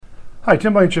Hi,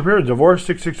 Tim Blankenship here at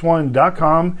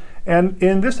Divorce661.com. And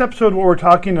in this episode, what we're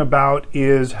talking about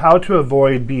is how to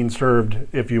avoid being served,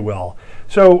 if you will.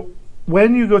 So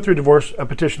when you go through divorce, a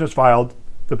petition is filed,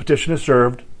 the petition is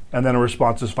served, and then a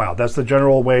response is filed. That's the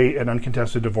general way an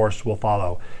uncontested divorce will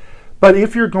follow. But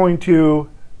if you're going to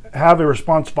have a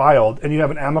response filed and you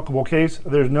have an amicable case,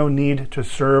 there's no need to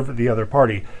serve the other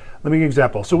party. Let me give you an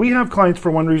example. So we have clients,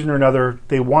 for one reason or another,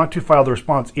 they want to file the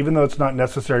response, even though it's not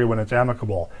necessary when it's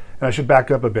amicable. And I should back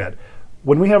up a bit.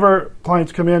 When we have our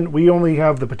clients come in, we only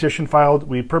have the petition filed.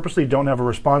 We purposely don't have a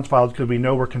response filed because we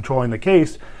know we're controlling the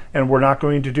case, and we're not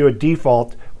going to do a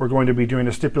default. We're going to be doing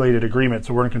a stipulated agreement,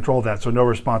 so we're in control of that. So no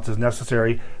response is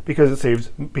necessary because it saves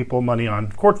people money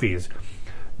on court fees.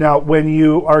 Now, when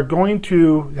you are going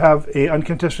to have an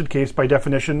uncontested case, by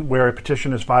definition, where a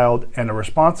petition is filed and a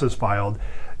response is filed,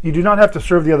 you do not have to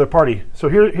serve the other party. So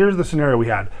here's the scenario we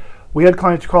had. We had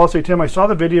clients call and say, Tim, I saw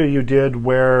the video you did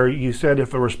where you said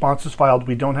if a response is filed,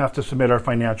 we don't have to submit our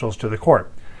financials to the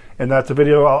court. And that's a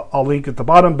video I'll link at the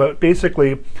bottom. But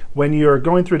basically, when you're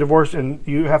going through divorce and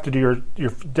you have to do your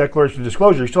declaration of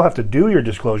disclosure, you still have to do your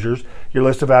disclosures, your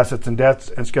list of assets and debts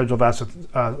and schedule of assets,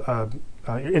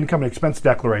 your income and expense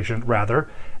declaration, rather,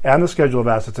 and the schedule of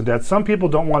assets and debts. Some people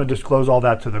don't want to disclose all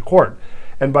that to the court.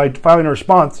 And by filing a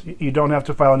response, you don't have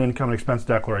to file an income and expense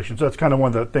declaration. So that's kind of one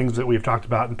of the things that we've talked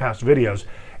about in past videos.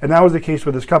 And that was the case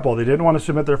with this couple. They didn't want to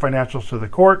submit their financials to the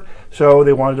court, so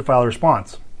they wanted to file a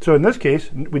response. So in this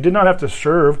case, we did not have to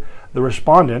serve the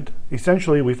respondent.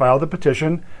 Essentially, we filed the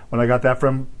petition. When I got that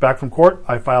back from court,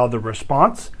 I filed the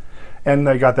response, and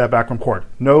I got that back from court.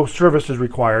 No service is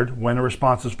required when a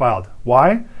response is filed.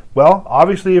 Why? Well,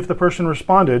 obviously, if the person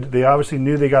responded, they obviously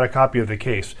knew they got a copy of the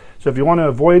case. So if you want to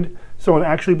avoid someone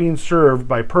actually being served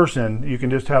by person, you can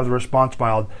just have the response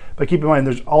filed. But keep in mind,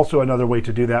 there's also another way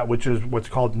to do that, which is what's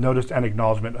called notice and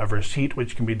acknowledgement of receipt,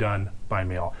 which can be done by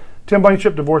mail. Tim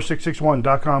Blankenship,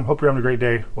 Divorce661.com. Hope you're having a great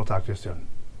day. We'll talk to you soon.